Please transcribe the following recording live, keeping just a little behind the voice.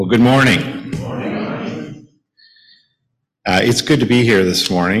Well, good morning. Good morning. It's good to be here this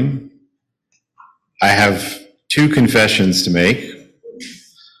morning. I have two confessions to make.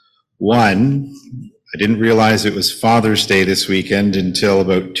 One, I didn't realize it was Father's Day this weekend until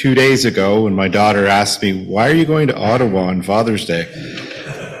about 2 days ago when my daughter asked me, "Why are you going to Ottawa on Father's Day?"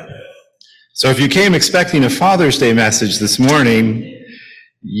 So if you came expecting a Father's Day message this morning,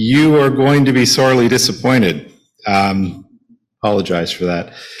 you are going to be sorely disappointed. Apologize for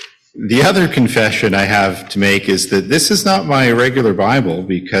that. The other confession I have to make is that this is not my regular Bible,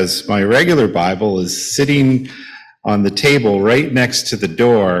 because my regular Bible is sitting on the table right next to the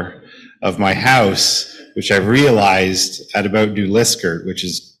door of my house, which I realized at about New Liskeard, which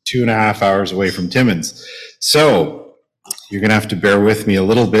is 2.5 hours away from Timmins. So you're going to have to bear with me a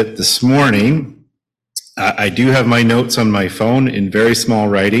little bit this morning. I do have my notes on my phone in very small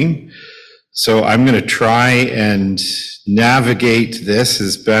writing, so I'm going to try and navigate this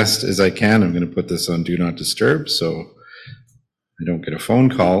as best as I can. I'm going to put this on Do Not Disturb so I don't get a phone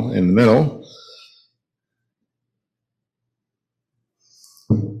call in the middle.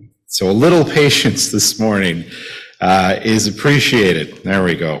 So a little patience this morning is appreciated. There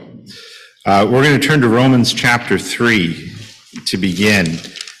we go. We're going to turn to Romans chapter 3 to begin.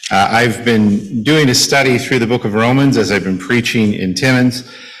 I've been doing a study through the book of Romans as I've been preaching in Timmins.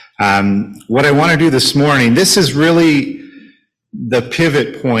 What I want to do this morning, this is really the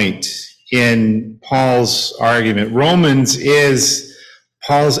pivot point in Paul's argument. Romans is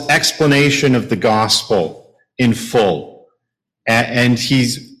Paul's explanation of the gospel in full. And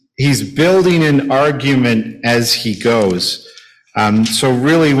he's building an argument as he goes. So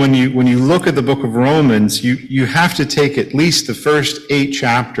really, when you look at the book of Romans, you have to take at least the first 8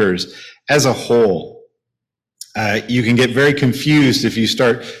 chapters as a whole. You can get very confused if you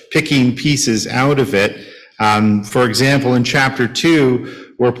start picking pieces out of it. For example, in chapter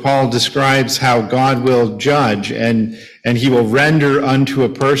 2, where Paul describes how God will judge and he will render unto a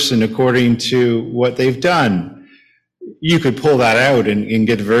person according to what they've done. You could pull that out and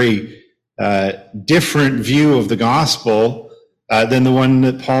get a very different view of the gospel than the one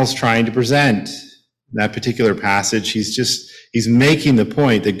that Paul's trying to present. In that particular passage, he's making the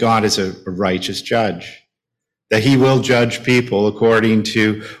point that God is a righteous judge, that he will judge people according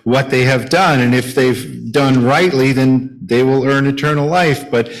to what they have done. And if they've done rightly, then they will earn eternal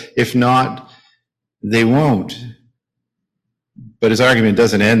life. But if not, they won't. But his argument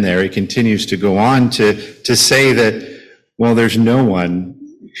doesn't end there. He continues to go on to say that, well, there's no one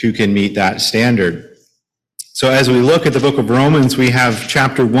who can meet that standard. So as we look at the book of Romans, we have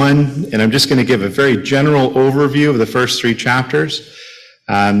chapter 1, and I'm just going to give a very general overview of the first 3 chapters.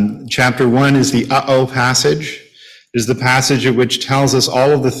 Chapter 1 is the passage. It is the passage which tells us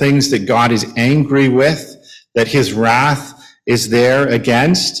all of the things that God is angry with, that his wrath is there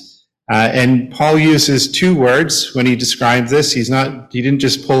against. And Paul uses 2 words when he describes this. He didn't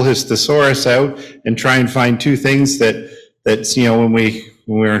just pull his thesaurus out and try and find 2 things that's when we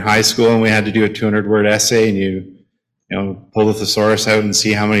were in high school and we had to do a 200-word essay, and you pull the thesaurus out and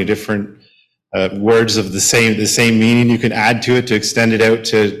see how many different words of the same meaning you can add to it to extend it out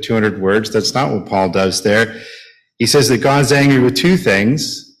to 200 words. That's not what Paul does there. He says that God's angry with 2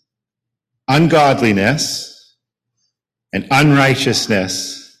 things: ungodliness and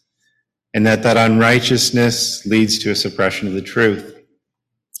unrighteousness, and that unrighteousness leads to a suppression of the truth.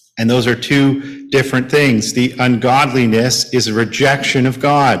 And those are 2 different things. The ungodliness is a rejection of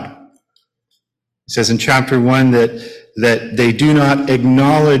God. He says in chapter 1 that they do not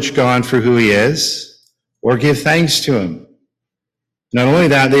acknowledge God for who he is or give thanks to him. Not only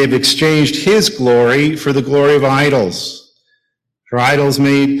that, they have exchanged his glory for the glory of idols. For idols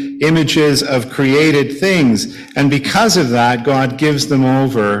made images of created things. And because of that, God gives them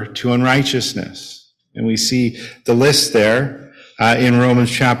over to unrighteousness. And we see the list there in Romans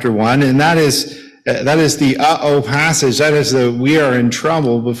chapter 1. And that is the passage. That is the we are in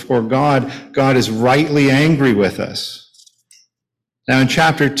trouble before God. God is rightly angry with us. Now in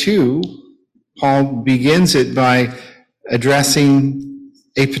chapter 2, Paul begins it by addressing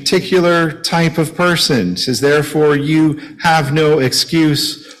a particular type of person. He says, "Therefore you have no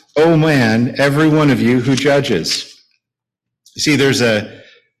excuse, O man, every one of you who judges." You see, there's a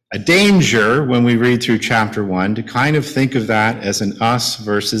danger when we read through chapter 1 to kind of think of that as an us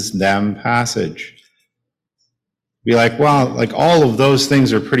versus them passage. Be like, well, like all of those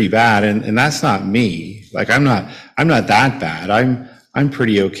things are pretty bad, and that's not me. Like I'm not that bad. I'm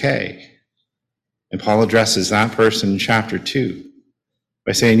pretty okay. And Paul addresses that person in chapter 2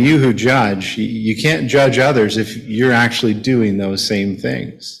 by saying, you who judge, you can't judge others if you're actually doing those same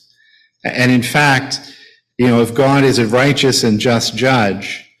things. And in fact, if God is a righteous and just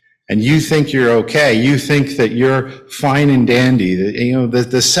judge, and you think you're okay. You think that you're fine and dandy.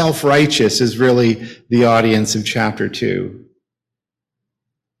 That, the self-righteous is really the audience of chapter 2.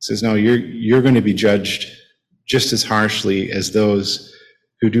 It says, no, you're going to be judged just as harshly as those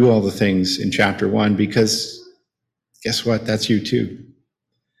who do all the things in chapter 1, because guess what? That's you too.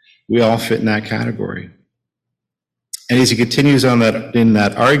 We all fit in that category. And as he continues on that in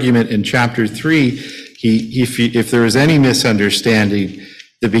that argument in chapter 3, if there is any misunderstanding,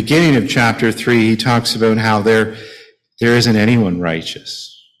 the beginning of chapter 3, he talks about how there isn't anyone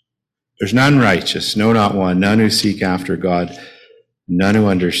righteous. There's none righteous, no, not one, none who seek after God, none who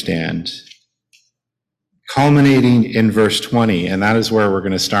understand. Culminating in verse 20, and that is where we're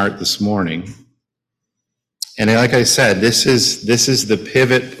going to start this morning. And like I said, this is the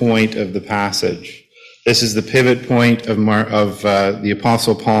pivot point of the passage. This is the pivot point of the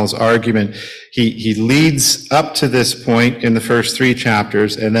Apostle Paul's argument. He leads up to this point in the first 3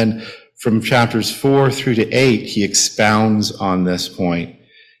 chapters, and then from chapters 4 through to 8, he expounds on this point.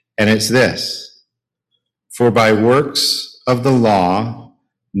 And it's this: for by works of the law,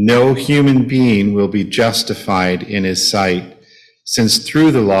 no human being will be justified in his sight, since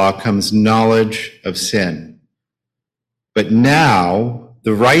through the law comes knowledge of sin. But now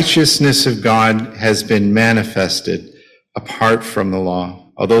the righteousness of God has been manifested apart from the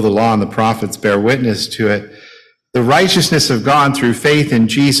law. Although the law and the prophets bear witness to it, the righteousness of God through faith in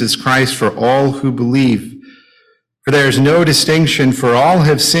Jesus Christ for all who believe. For there is no distinction, for all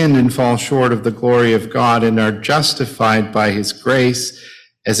have sinned and fall short of the glory of God and are justified by his grace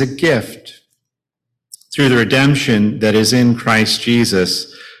as a gift through the redemption that is in Christ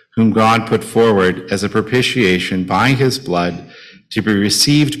Jesus, whom God put forward as a propitiation by his blood to be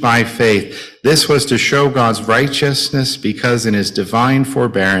received by faith. This was to show God's righteousness, because in his divine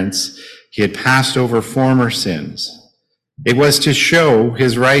forbearance he had passed over former sins. It was to show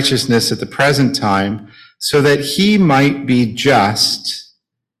his righteousness at the present time, so that he might be just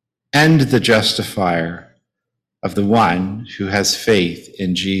and the justifier of the one who has faith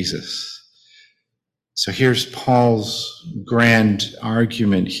in Jesus. So here's Paul's grand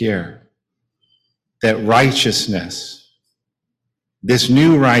argument here, that righteousness, this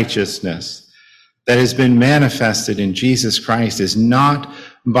new righteousness that has been manifested in Jesus Christ, is not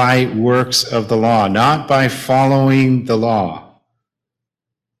by works of the law, not by following the law,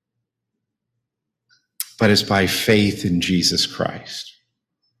 but is by faith in Jesus Christ.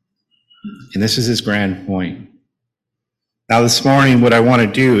 And this is his grand point. Now this morning, what I want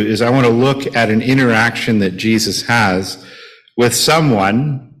to do is I want to look at an interaction that Jesus has with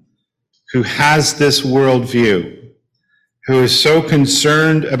someone who has this worldview, who is so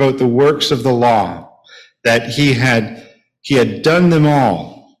concerned about the works of the law that he had done them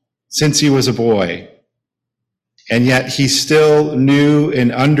all since he was a boy, and yet he still knew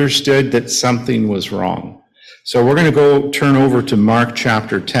and understood that something was wrong. So we're going to turn over to Mark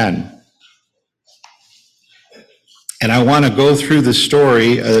chapter 10. And I want to go through the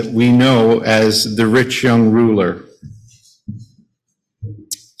story that we know as the rich young ruler.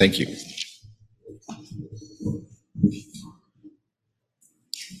 Thank you.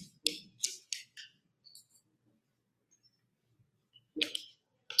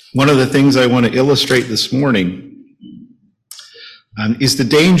 One of the things I want to illustrate this morning is the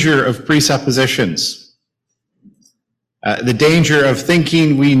danger of presuppositions. The danger of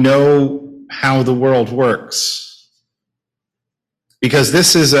thinking we know how the world works. Because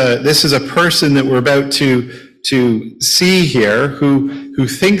this is a person that we're about to see here who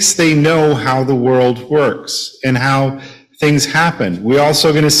thinks they know how the world works and how things happen. We're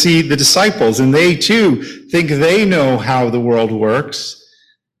also going to see the disciples, and they too think they know how the world works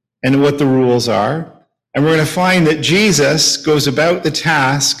and what the rules are. And we're going to find that Jesus goes about the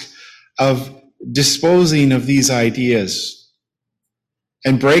task of disposing of these ideas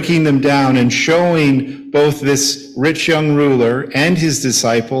and breaking them down and showing both this rich young ruler and his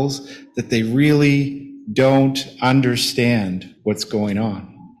disciples that they really don't understand what's going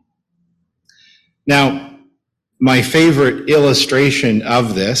on. Now, my favorite illustration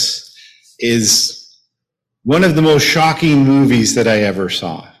of this is one of the most shocking movies that I ever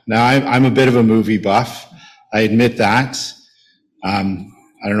saw. Now, I'm a bit of a movie buff. I admit that. I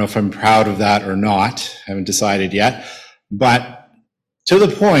don't know if I'm proud of that or not. I haven't decided yet. But to the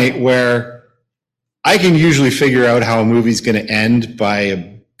point where I can usually figure out how a movie's going to end by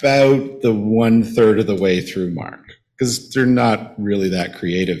about the 1/3 of the way through mark, because they're not really that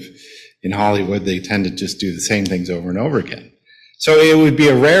creative in Hollywood. They tend to just do the same things over and over again. So it would be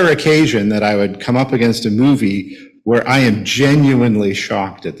a rare occasion that I would come up against a movie where I am genuinely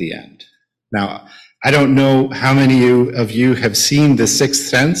shocked at the end. Now, I don't know how many of you have seen The Sixth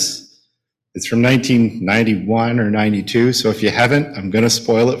Sense. It's from 1991 or 92, so if you haven't, I'm going to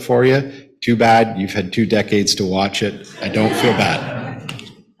spoil it for you. Too bad, you've had 2 decades to watch it. I don't feel bad.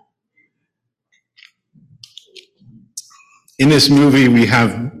 In this movie, we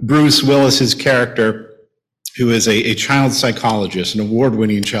have Bruce Willis's character, who is a child psychologist, an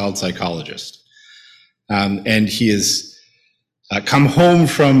award-winning child psychologist. And he has come home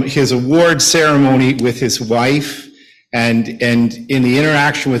from his award ceremony with his wife, and in the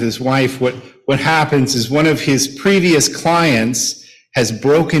interaction with his wife, what happens is one of his previous clients has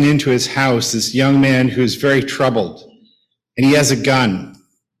broken into his house, this young man who's very troubled, and he has a gun.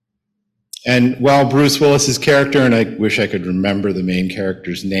 And while Bruce Willis's character, and I wish I could remember the main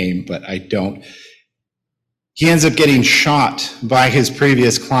character's name, but I don't, he ends up getting shot by his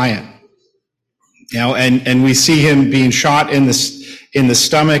previous client. And we see him being shot in the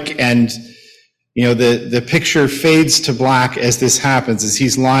stomach, and the picture fades to black as this happens, as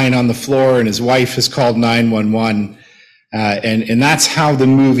he's lying on the floor and his wife has called 911. And that's how the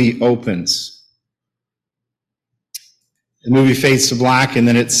movie opens. The movie fades to black, and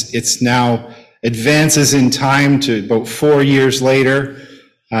then it's now advances in time to about 4 years later,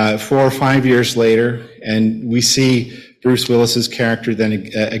 4 or 5 years later, and we see Bruce Willis's character then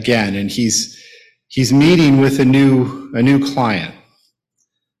again, and he's meeting with a new client.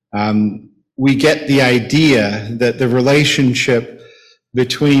 We get the idea that the relationship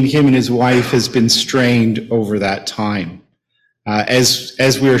between him and his wife has been strained over that time.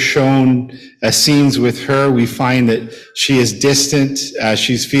 As we're shown scenes with her, we find that she is distant,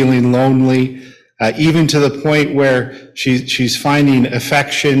 she's feeling lonely, even to the point where she's finding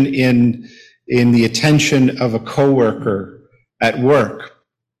affection in the attention of a coworker at work.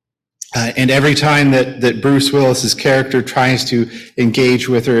 And every time that Bruce Willis's character tries to engage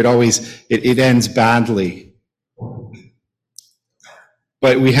with her, it ends badly.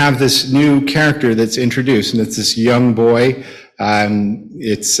 But we have this new character that's introduced, and it's this young boy.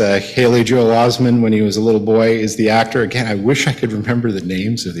 It's Haley Joel Osment, when he was a little boy, is the actor. Again, I wish I could remember the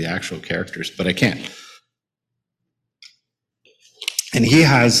names of the actual characters, but I can't. And he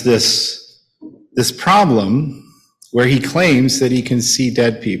has this problem where he claims that he can see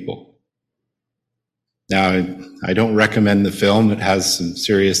dead people. Now, I don't recommend the film. It has some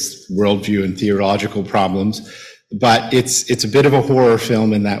serious worldview and theological problems, but it's a bit of a horror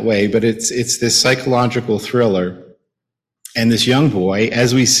film in that way, but it's this psychological thriller. And this young boy,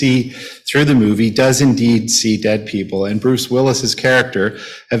 as we see through the movie, does indeed see dead people. And Bruce Willis's character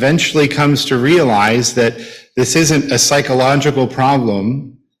eventually comes to realize that this isn't a psychological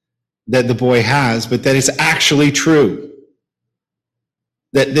problem that the boy has, but that it's actually true.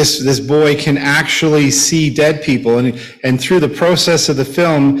 That this boy can actually see dead people. And through the process of the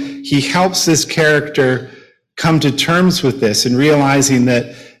film, he helps this character come to terms with this and realizing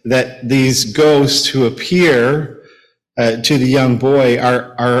that these ghosts who appear to the young boy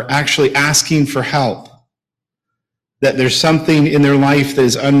are actually asking for help. That there's something in their life that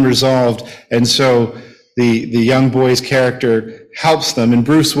is unresolved. And so the young boy's character helps them, and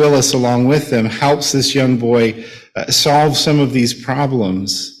Bruce Willis, along with them, helps this young boy solve some of these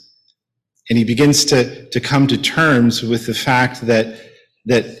problems. And he begins to come to terms with the fact that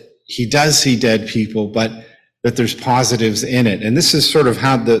he does see dead people, but that there's positives in it. And this is sort of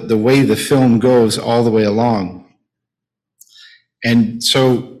how the way the film goes all the way along. And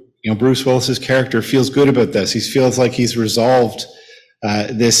so, Bruce Willis's character feels good about this. He feels like he's resolved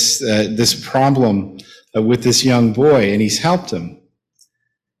this problem with this young boy, and he's helped him.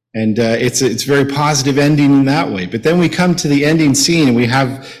 And it's a very positive ending in that way. But then we come to the ending scene, and we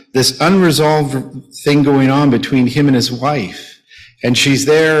have this unresolved thing going on between him and his wife. And she's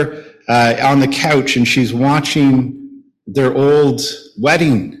there on the couch, and she's watching their old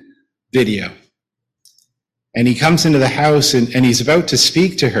wedding video. And he comes into the house, and he's about to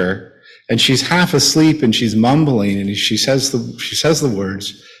speak to her, and she's half asleep, and she's mumbling, and she says the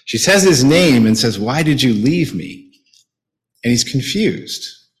words. She says his name and says, "Why did you leave me?" And he's confused.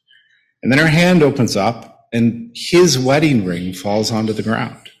 And then her hand opens up, and his wedding ring falls onto the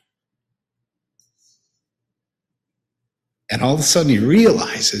ground. And all of a sudden he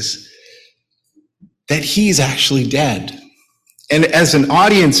realizes that he's actually dead. And as an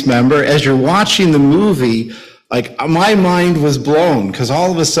audience member, as you're watching the movie, like, my mind was blown, because all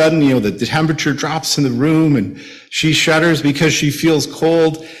of a sudden, the temperature drops in the room, and she shudders because she feels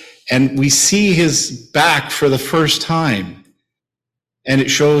cold, and we see his back for the first time. And it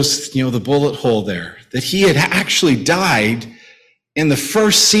shows, the bullet hole there, that he had actually died in the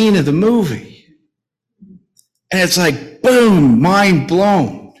first scene of the movie. And it's like, boom, mind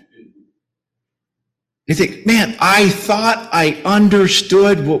blown. You think, man, I thought I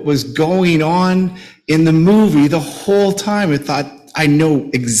understood what was going on in the movie the whole time. I thought I know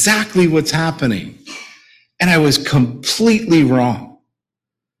exactly what's happening. And I was completely wrong.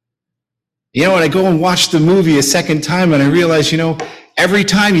 You know, when I go and watch the movie a second time and I realize, every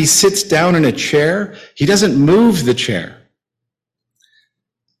time he sits down in a chair, he doesn't move the chair.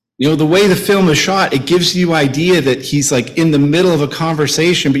 The way the film is shot, it gives you idea that he's like in the middle of a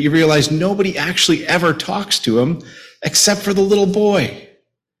conversation, but you realize nobody actually ever talks to him except for the little boy.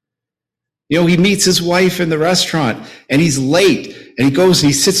 He meets his wife in the restaurant and he's late and he goes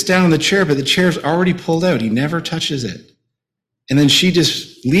and he sits down in the chair, but the chair's already pulled out. He never touches it. And then she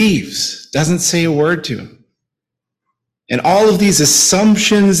just leaves, doesn't say a word to him. And all of these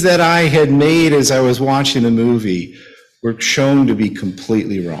assumptions that I had made as I was watching the movie were shown to be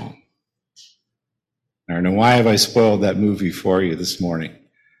completely wrong. I don't know, why have I spoiled that movie for you this morning?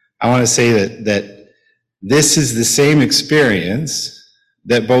 I want to say that this is the same experience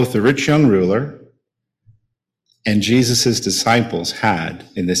that both the rich young ruler and Jesus' disciples had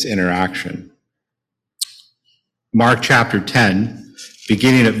in this interaction. Mark chapter 10,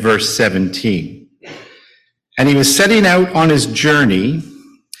 beginning at verse 17. And he was setting out on his journey.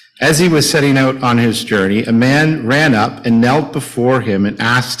 As he was setting out on his journey, a man ran up and knelt before him and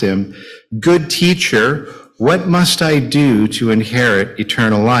asked him, "Good teacher, what must I do to inherit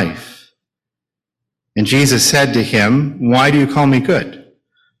eternal life?" And Jesus said to him, "Why do you call me good?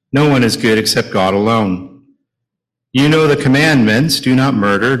 No one is good except God alone. You know the commandments: do not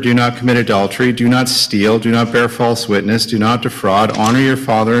murder, do not commit adultery, do not steal, do not bear false witness, do not defraud, honor your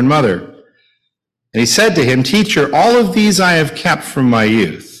father and mother." And he said to him, "Teacher, all of these I have kept from my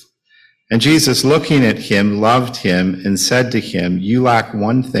youth." And Jesus, looking at him, loved him and said to him, "You lack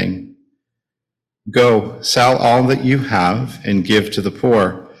one thing. Go, sell all that you have and give to the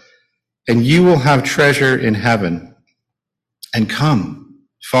poor, and you will have treasure in heaven. And come,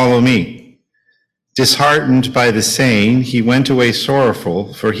 follow me." Disheartened by the saying, he went away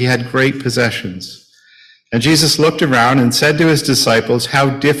sorrowful, for he had great possessions. And Jesus looked around and said to his disciples, "How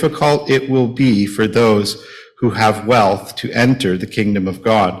difficult it will be for those who have wealth to enter the kingdom of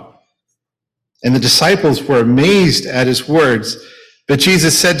God." And the disciples were amazed at his words. But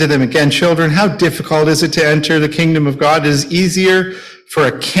Jesus said to them again, "Children, how difficult is it to enter the kingdom of God? It is easier for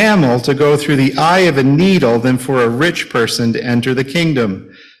a camel to go through the eye of a needle than for a rich person to enter the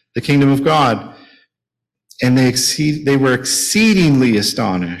kingdom of God." And they were exceedingly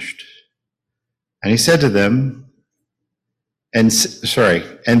astonished. And he said to them, and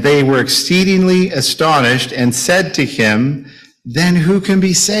they were exceedingly astonished and said to him, "Then who can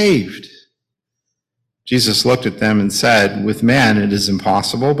be saved?" Jesus looked at them and said, "With man it is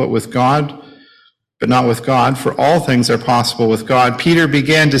impossible, but not with God, for all things are possible with God." Peter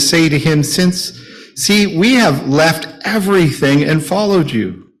began to say to him, "See, we have left everything and followed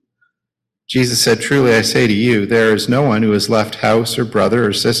you." Jesus said, "Truly I say to you, there is no one who has left house or brother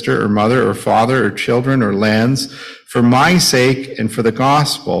or sister or mother or father or children or lands for my sake and for the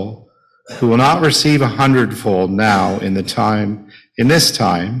gospel, who will not receive 100-fold now in this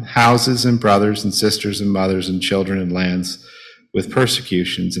time, houses and brothers and sisters and mothers and children and lands with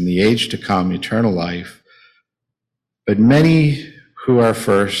persecutions, in the age to come, eternal life. But many who are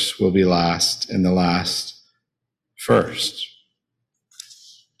first will be last, and the last first."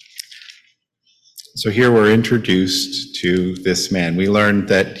 So here we're introduced to this man. We learn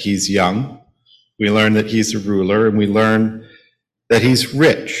that he's young, we learn that he's a ruler, and we learn that he's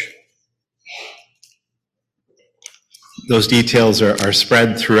rich. Those details are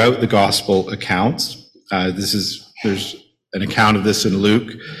spread throughout the gospel accounts. There's an account of this in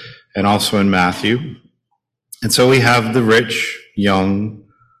Luke and also in Matthew. And so we have the rich young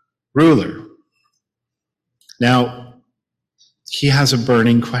ruler. Now, he has a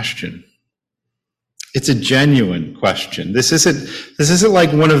burning question. It's a genuine question. This isn't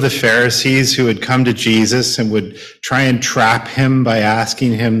like one of the Pharisees who would come to Jesus and would try and trap him by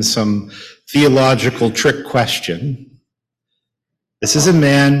asking him some theological trick question. This is a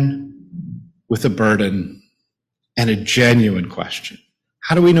man with a burden and a genuine question.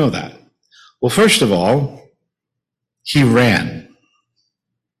 How do we know that? Well, first of all, he ran.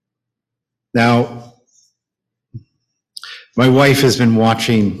 Now, my wife has been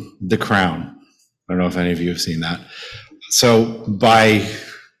watching The Crown. I don't know if any of you have seen that. So by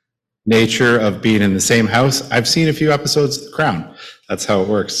nature of being in the same house, I've seen a few episodes of The Crown. That's how it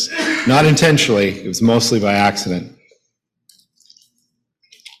works. Not intentionally, it was mostly by accident.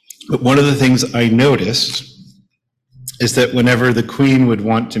 But one of the things I noticed is that whenever the Queen would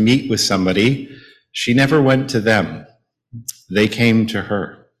want to meet with somebody, she never went to them. They came to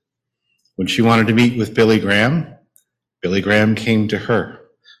her. When she wanted to meet with Billy Graham came to her.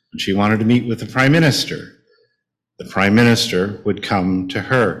 When she wanted to meet with the Prime Minister would come to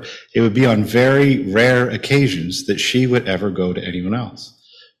her. It would be on very rare occasions that she would ever go to anyone else,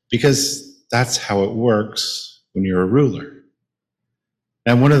 because that's how it works when you're a ruler.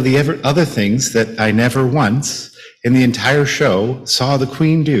 And one of the other things that I never once in the entire show saw the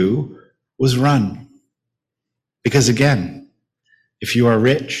Queen do was run. Because again, if you are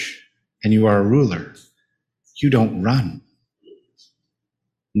rich and you are a ruler, you don't run,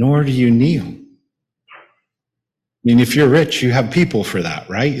 nor do you kneel. I mean, if you're rich, you have people for that,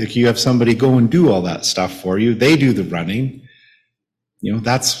 right? Like, you have somebody go and do all that stuff for you. They do the running. You know,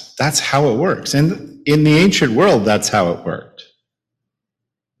 that's how it works. And in the ancient world, that's how it worked.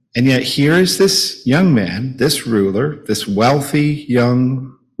 And yet here is this young man, this ruler, this wealthy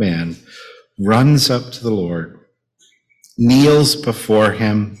young man, runs up to the Lord, kneels before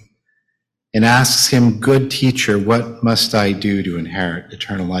him, and asks him, "Good teacher, what must I do to inherit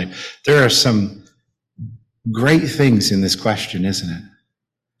eternal life?" There are some great things in this question, isn't it?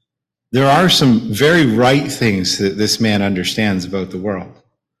 There are some very right things that this man understands about the world.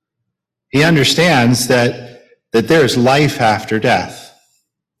 He understands that there's life after death.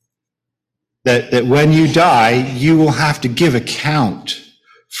 That when you die, you will have to give account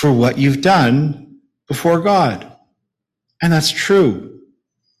for what you've done before God. And that's true.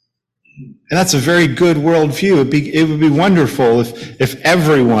 And that's a very good worldview. It would be wonderful if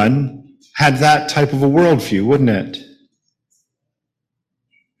everyone had that type of a worldview, wouldn't it?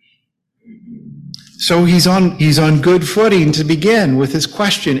 So he's on good footing to begin with his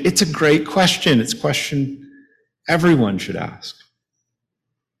question. It's a great question. It's a question everyone should ask.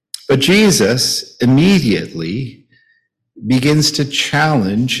 But Jesus immediately begins to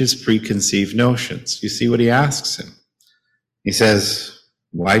challenge his preconceived notions. You see what he asks him? He says,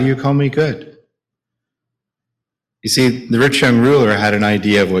 "Why do you call me good?" You see, the rich young ruler had an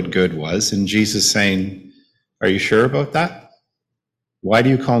idea of what good was, and Jesus saying, "Are you sure about that? Why do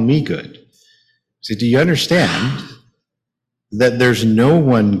you call me good?" So do you understand that there's no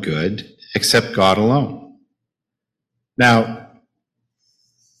one good except God alone? Now,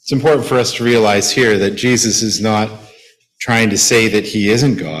 it's important for us to realize here that Jesus is not trying to say that he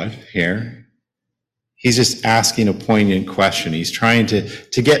isn't God here. He's just asking a poignant question. He's trying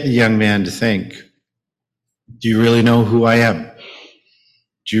to get the young man to think, do you really know who I am?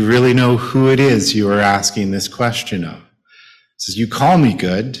 Do you really know who it is you are asking this question of? He says, you call me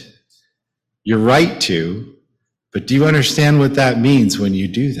good. You're right to, but do you understand what that means when you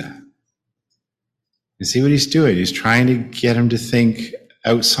do that? You see what he's doing? He's trying to get him to think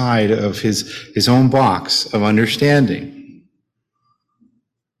outside of his own box of understanding.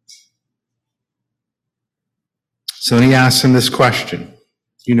 So then he asks him this question.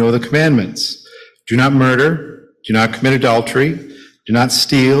 You know the commandments. Do not murder. Do not commit adultery. Do not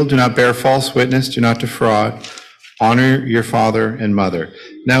steal. Do not bear false witness. Do not defraud. Honor your father and mother.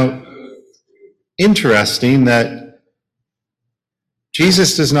 Now, interesting that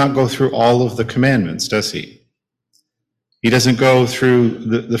Jesus does not go through all of the commandments, does he? He doesn't go through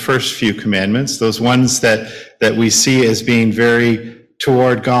the first few commandments, those ones that we see as being very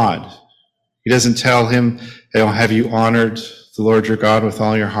toward God. He doesn't tell him, have you honored the Lord your God with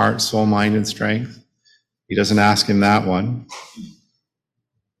all your heart, soul, mind, and strength? He doesn't ask him that one.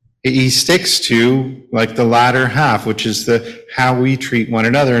 He sticks to like the latter half, which is how we treat one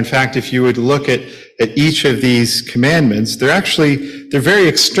another. In fact, if you would look at each of these commandments, they're very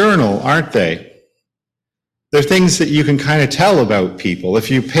external, aren't they? They're things that you can kind of tell about people. If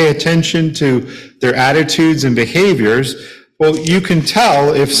you pay attention to their attitudes and behaviors, well, you can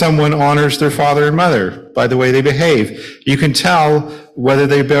tell if someone honors their father and mother by the way they behave. You can tell whether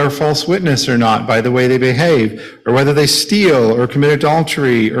they bear false witness or not by the way they behave, or whether they steal or commit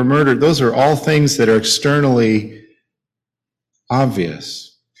adultery or murder. Those are all things that are externally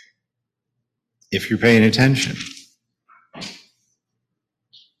obvious if you're paying attention.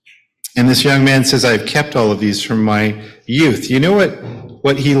 And this young man says, I've kept all of these from my youth. You know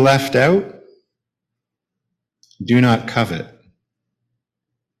what he left out? Do not covet.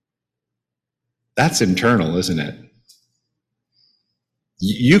 That's internal, isn't it?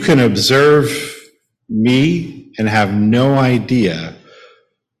 You can observe me and have no idea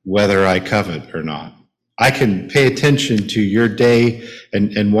whether I covet or not. I can pay attention to your day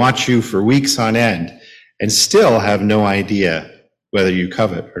and watch you for weeks on end and still have no idea whether you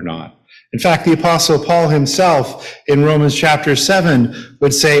covet or not. In fact, the Apostle Paul himself in Romans chapter 7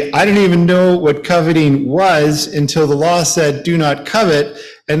 would say, I didn't even know what coveting was until the law said, do not covet.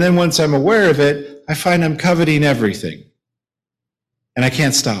 And then once I'm aware of it, I find I'm coveting everything. And I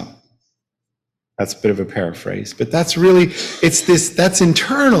can't stop. That's a bit of a paraphrase, but that's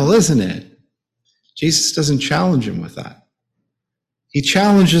internal, isn't it? Jesus doesn't challenge him with that. He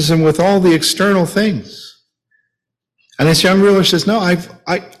challenges him with all the external things. And this young ruler says, no,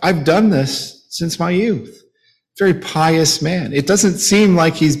 I've done this since my youth. Very pious man. It doesn't seem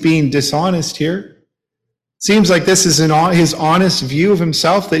like he's being dishonest here. Seems like this is his honest view of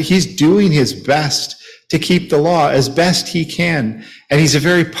himself, that he's doing his best to keep the law as best he can. And he's a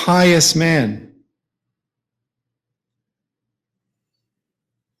very pious man.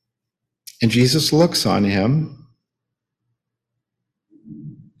 And Jesus looks on him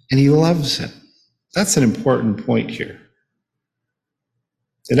and he loves him. That's an important point here.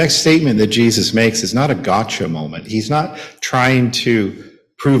 The next statement that Jesus makes is not a gotcha moment. He's not trying to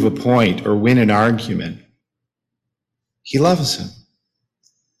prove a point or win an argument. He loves him.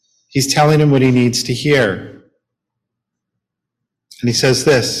 He's telling him what he needs to hear. And he says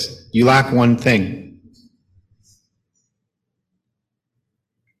this, you lack one thing.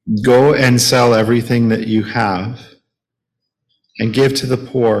 Go and sell everything that you have and give to the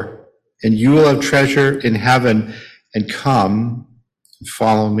poor, and you will have treasure in heaven, and come and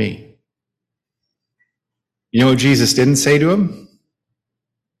follow me. You know what Jesus didn't say to him?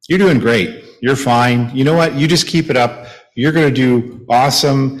 You're doing great. You're fine. You know what? You just keep it up. You're going to do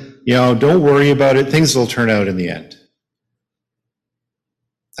awesome. Don't worry about it. Things will turn out in the end.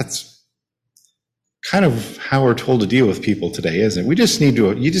 That's kind of how we're told to deal with people today, isn't it? You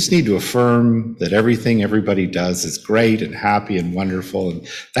just need to affirm that everything everybody does is great and happy and wonderful, and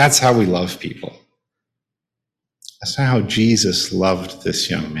that's how we love people. That's not how Jesus loved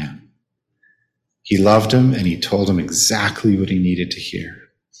this young man. He loved him, and he told him exactly what he needed to hear.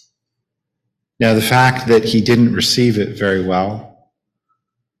 Now, the fact that he didn't receive it very well,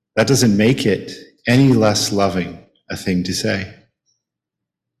 that doesn't make it any less loving a thing to say.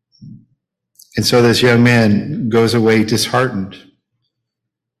 And so this young man goes away disheartened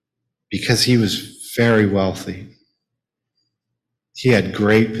because he was very wealthy. He had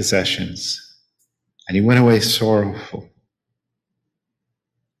great possessions, and he went away sorrowful.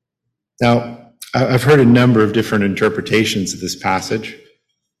 Now, I've heard a number of different interpretations of this passage.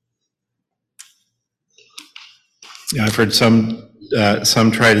 I've heard some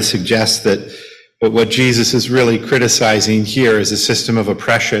try to suggest that what Jesus is really criticizing here is a system of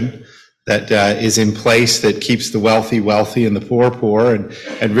oppression that is in place that keeps the wealthy wealthy and the poor,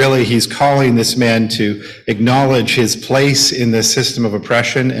 and really he's calling this man to acknowledge his place in this system of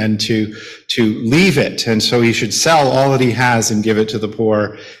oppression and to leave it. And so he should sell all that he has and give it to the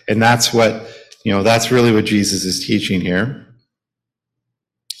poor. And that's that's really what Jesus is teaching here.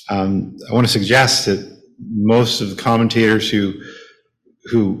 I want to suggest that most of the commentators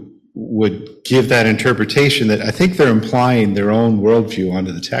who would give that interpretation, that I think they're implying their own worldview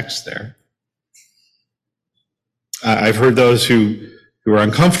onto the text there. I've heard those who are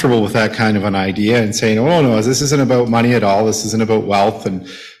uncomfortable with that kind of an idea and saying, oh no, this isn't about money at all. This isn't about wealth. And,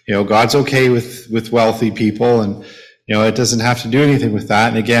 God's okay with wealthy people. And, it doesn't have to do anything with that.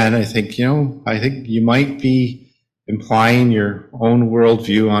 And again, I think you might be implying your own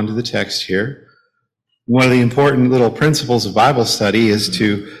worldview onto the text here. One of the important little principles of Bible study is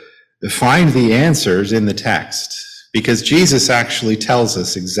to find the answers in the text, because Jesus actually tells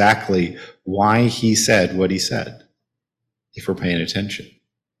us exactly why he said what he said, if we're paying attention.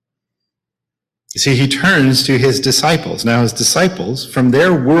 You see, he turns to his disciples. Now, his disciples, from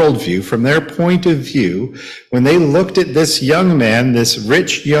their worldview, from their point of view, when they looked at this young man, this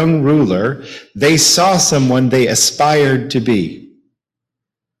rich young ruler, they saw someone they aspired to be.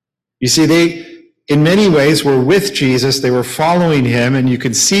 You see, they, in many ways, were with Jesus. They were following him, and you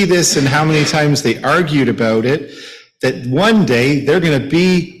could see this in how many times they argued about it, that one day they're going to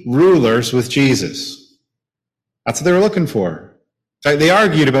be rulers with Jesus. That's what they were looking for. In fact, they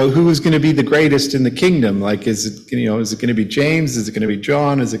argued about who was going to be the greatest in the kingdom. Like, is it going to be James? Is it going to be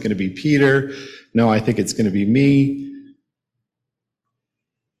John? Is it going to be Peter? No, I think it's going to be me.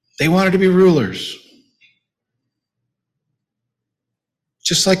 They wanted to be rulers.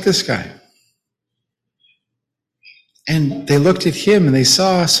 Just like this guy. And they looked at him and they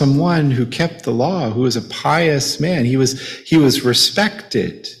saw someone who kept the law, who was a pious man. He was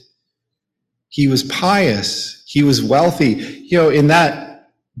respected. He was pious. He was wealthy. In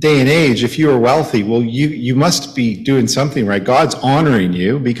that day and age, if you were wealthy, well, you must be doing something right. God's honoring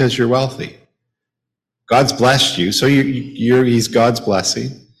you because you're wealthy. God's blessed you, so he's God's blessing.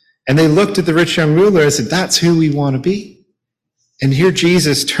 And they looked at the rich young ruler and said, that's who we want to be. And here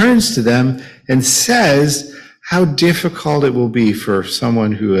Jesus turns to them and says how difficult it will be for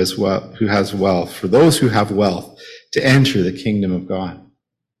someone who has wealth, for those who have wealth, to enter the kingdom of God.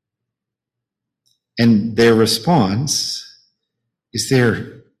 And their response is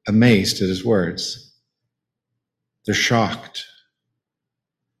they're amazed at his words. They're shocked.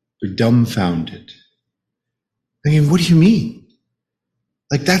 They're dumbfounded. I mean, what do you mean?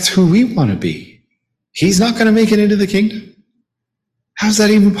 Like, that's who we want to be. He's not going to make it into the kingdom? How's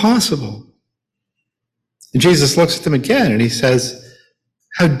that even possible? And Jesus looks at them again and he says,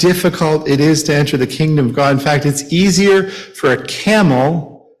 how difficult it is to enter the kingdom of God. In fact, it's easier for a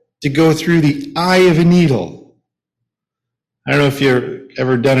camel to go through the eye of a needle. I don't know if you've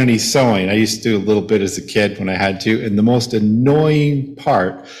ever done any sewing. I used to do a little bit as a kid when I had to. And the most annoying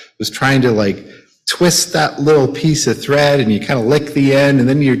part was trying to twist that little piece of thread and you kind of lick the end and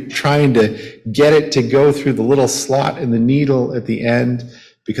then you're trying to get it to go through the little slot in the needle at the end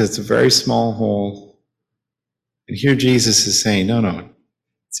because it's a very small hole. And here Jesus is saying, no,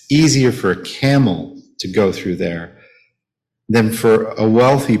 it's easier for a camel to go through there than for a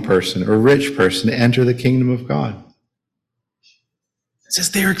wealthy person or rich person to enter the kingdom of God. It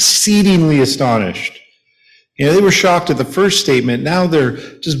says they're exceedingly astonished. They were shocked at the first statement. Now they're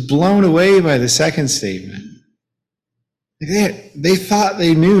just blown away by the second statement. They thought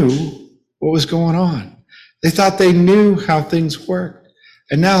they knew what was going on. They thought they knew how things worked.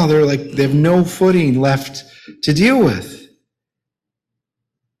 And now they're they have no footing left to deal with.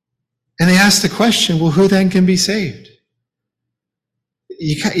 And they ask the question, well, who then can be saved?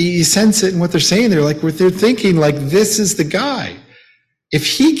 You sense it in what they're saying. They're thinking this is the guy. If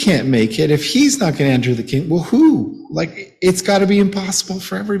he can't make it, if he's not going to enter the kingdom, well, who? It's got to be impossible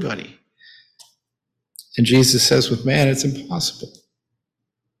for everybody. And Jesus says with man, it's impossible.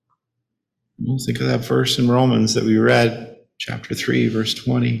 We'll think of that verse in Romans that we read, chapter 3, verse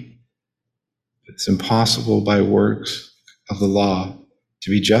 20. It's impossible by works of the law to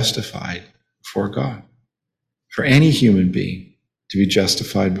be justified before God. For any human being to be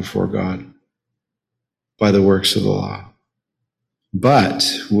justified before God by the works of the law. But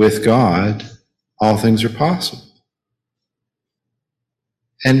with God, all things are possible.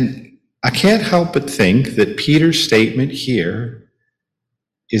 And I can't help but think that Peter's statement here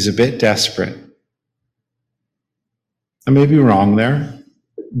is a bit desperate. I may be wrong there,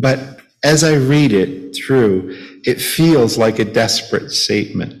 but as I read it through, it feels like a desperate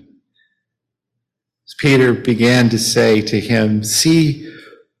statement. Peter began to say to him, see,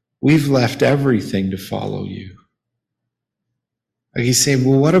 we've left everything to follow you. He's saying,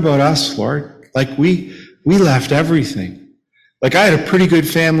 well, what about us, Lord? We left everything. I had a pretty good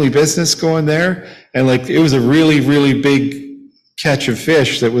family business going there, and it was a really, really big catch of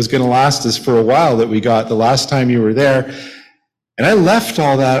fish that was going to last us for a while that we got the last time you were there. And I left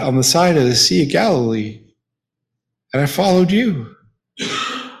all that on the side of the Sea of Galilee, and I followed you.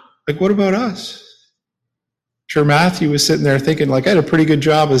 What about us? Sure, Matthew was sitting there thinking, I had a pretty good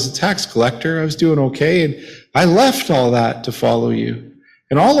job as a tax collector. I was doing okay, and I left all that to follow you.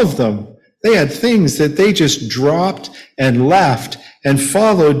 And all of them, they had things that they just dropped and left and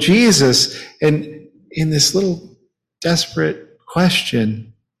followed Jesus. And in this little desperate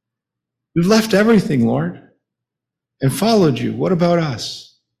question, we've left everything, Lord, and followed you. What about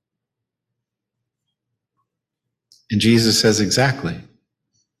us? And Jesus says, exactly.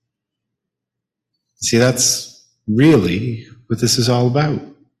 See, that's really what this is all about.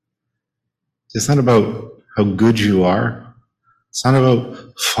 It's not about how good you are. It's not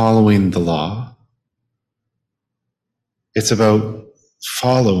about following the law. It's about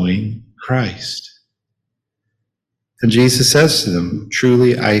following Christ. And Jesus says to them,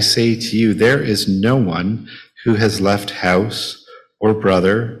 truly I say to you, there is no one who has left house or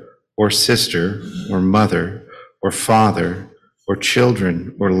brother or sister or mother or father or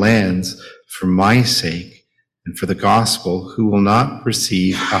children or lands for my sake and for the gospel, who will not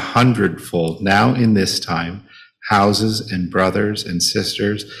receive 100-fold now in this time, houses and brothers and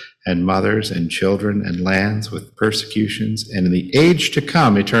sisters and mothers and children and lands with persecutions, and in the age to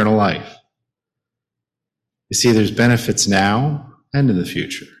come, eternal life. You see, there's benefits now and in the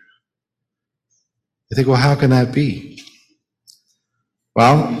future. You think, well, how can that be?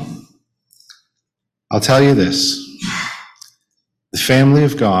 Well, I'll tell you this. The family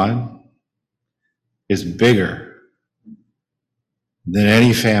of God is bigger than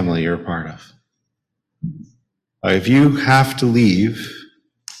any family you're a part of. If you have to leave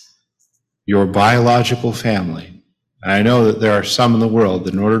your biological family, and I know that there are some in the world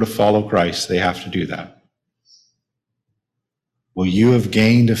that in order to follow Christ, they have to do that. Well, you have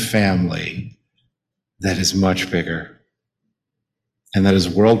gained a family that is much bigger and that is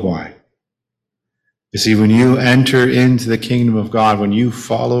worldwide. You see, when you enter into the kingdom of God, when you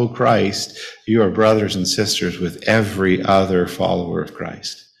follow Christ, you are brothers and sisters with every other follower of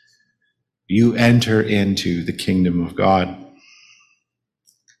Christ. you enter into the kingdom of God.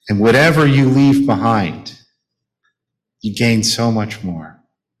 And whatever you leave behind, you gain so much more.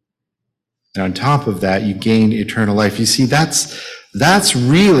 And on top of that, you gain eternal life. You see, that's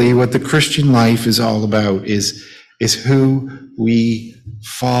really what the Christian life is all about, is who we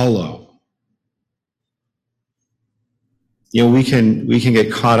follow. You know, we can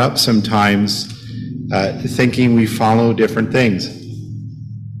get caught up sometimes thinking we follow different things.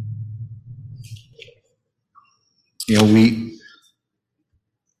 You know,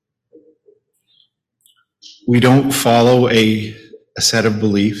 we don't follow a set of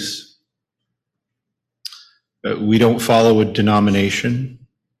beliefs. We don't follow a denomination.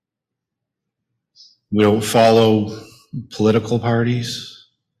 We don't follow political parties.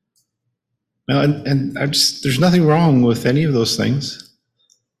 And there's nothing wrong with any of those things.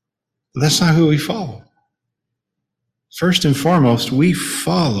 But that's not who we follow. First and foremost, we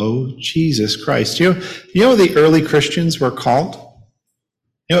follow Jesus Christ. You know what the early Christians were called?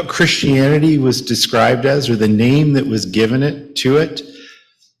 You know what Christianity was described as, or the name that was given to it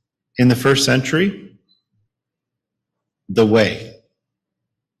in the first century? The way.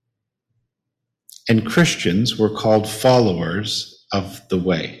 And Christians were called followers of the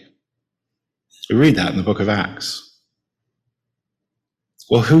way. We read that in the book of Acts.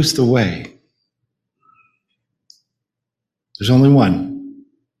 Well, who's the way? There's only one.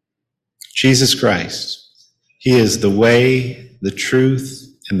 Jesus Christ. He is the way, the truth,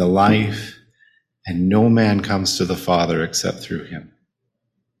 and the life, and no man comes to the Father except through him.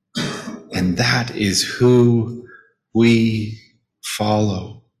 And that is who we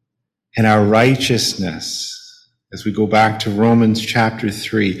follow. And our righteousness, as we go back to Romans chapter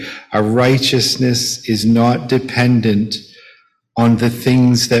 3, our righteousness is not dependent on the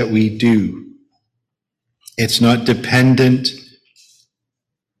things that we do. It's not dependent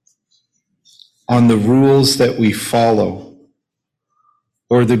on the rules that we follow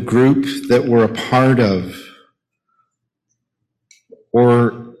or the group that we're a part of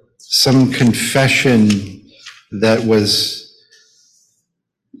or some confession that was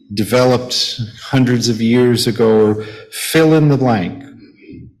developed hundreds of years ago, or fill in the blank.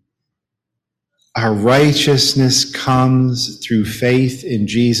 Our righteousness comes through faith in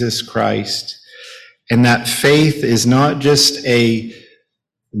Jesus Christ. And that faith is not just a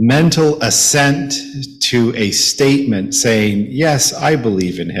mental assent to a statement saying, yes, I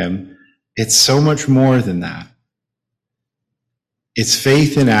believe in him. It's so much more than that. It's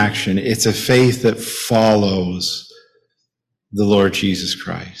faith in action. It's a faith that follows the Lord Jesus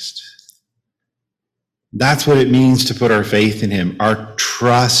Christ. That's what it means to put our faith in him, our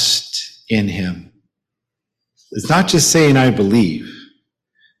trust in him. It's not just saying, I believe.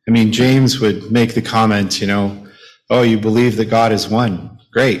 I mean, James would make the comment, oh, you believe that God is one.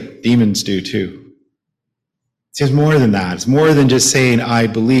 Great. Demons do too. It's more than that. It's more than just saying, I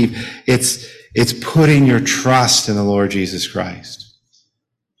believe. It's putting your trust in the Lord Jesus Christ.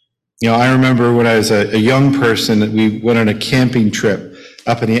 I remember when I was a young person that we went on a camping trip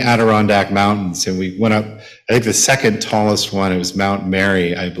up in the Adirondack Mountains, and we went up, I think the second tallest one, it was Mount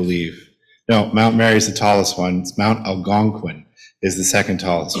Mary, I believe. No, Mount Mary is the tallest one. It's Mount Algonquin is the second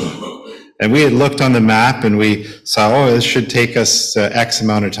tallest one. And we had looked on the map and we saw, this should take us X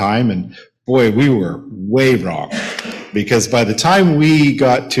amount of time. And boy, we were way wrong. Because by the time we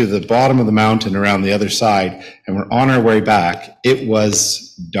got to the bottom of the mountain around the other side and we're on our way back, it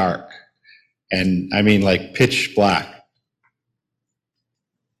was dark. And I mean, like pitch black.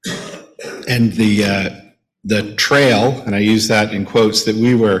 And the trail, and I use that in quotes, that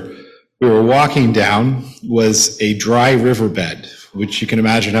we were walking down was a dry riverbed, which you can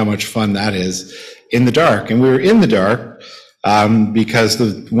imagine how much fun that is, in the dark. And we were in the dark because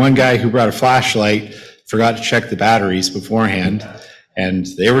the one guy who brought a flashlight forgot to check the batteries beforehand, and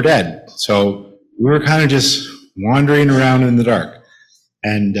they were dead. So we were kind of just wandering around in the dark.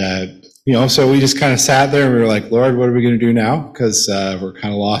 And, so we just kind of sat there and we were like, Lord, what are we going to do now? Because we're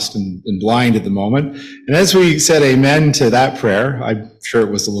kind of lost and blind at the moment. And as we said amen to that prayer, I'm sure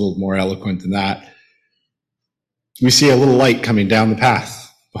it was a little more eloquent than that, we see a little light coming down the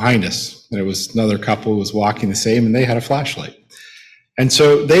path behind us. There was another couple who was walking the same, and they had a flashlight. And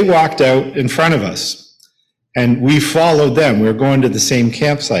so they walked out in front of us, and we followed them. We were going to the same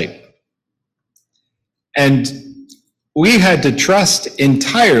campsite. And we had to trust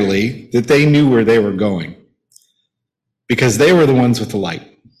entirely that they knew where they were going, because they were the ones with the light.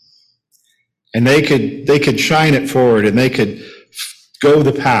 And they could shine it forward, and they could go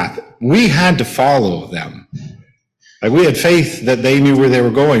the path. We had to follow them. Like, we had faith that they knew where they were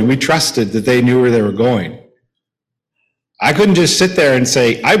going. We trusted that they knew where they were going. I couldn't just sit there and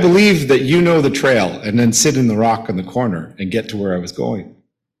say, I believe that you know the trail, and then sit in the rock in the corner and get to where I was going.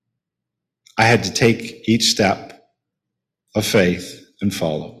 I had to take each step of faith and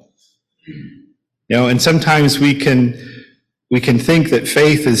follow. And sometimes we can think that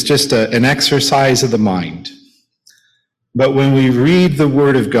faith is just an exercise of the mind. But when we read the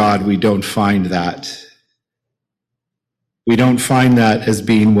Word of God, we don't find that. We don't find that as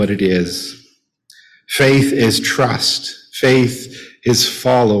being what it is. Faith is trust. Faith is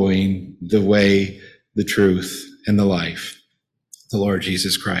following the way, the truth, and the life, the Lord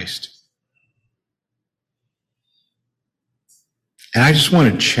Jesus Christ. And I just want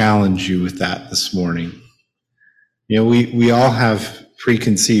to challenge you with that this morning. We all have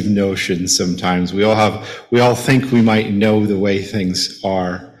preconceived notions sometimes. We all think we might know the way things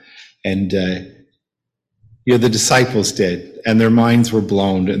are. And, the disciples did, and their minds were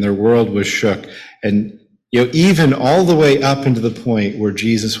blown, and their world was shook. And, even all the way up into the point where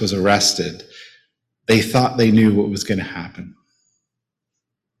Jesus was arrested, they thought they knew what was going to happen.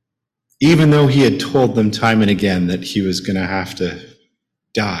 Even though he had told them time and again that he was going to have to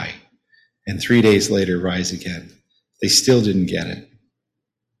die and 3 days later rise again, they still didn't get it.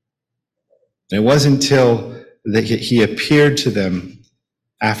 And it wasn't until that he appeared to them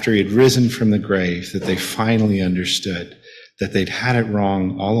after he had risen from the grave that they finally understood that they'd had it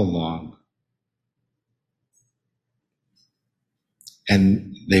wrong all along.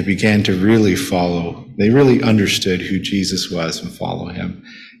 And they began to really follow. They really understood who Jesus was and follow him.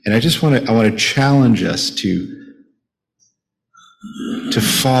 And I want to challenge us to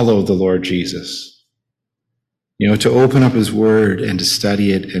follow the Lord Jesus. To open up his word and to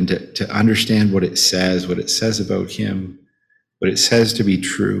study it and to understand what it says about him, what it says to be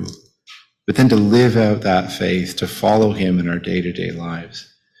true, but then to live out that faith, to follow him in our day-to-day lives.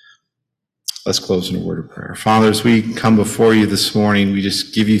 Let's close in a word of prayer. Father, as we come before you this morning, we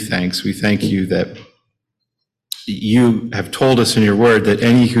just give you thanks. We thank you that you have told us in your word that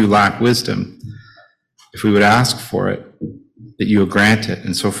any who lack wisdom, if we would ask for it, that you will grant it.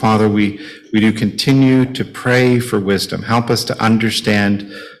 And so, Father, we do continue to pray for wisdom. Help us to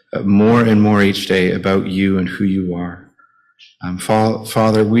understand more and more each day about you and who you are.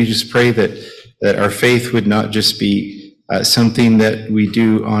 Father, we just pray that our faith would not just be something that we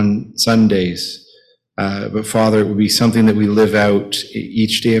do on Sundays, but Father, it would be something that we live out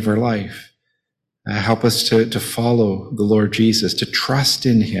each day of our life. Help us to follow the Lord Jesus, to trust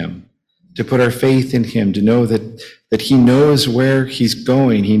in him, to put our faith in him, to know that he knows where he's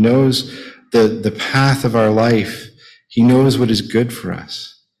going. He knows the path of our life. He knows what is good for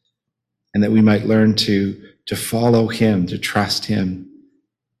us, and that we might learn to follow him, to trust him.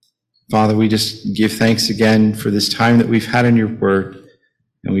 Father, we just give thanks again for this time that we've had in your word,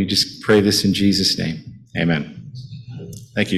 and we just pray this in Jesus' name. Amen.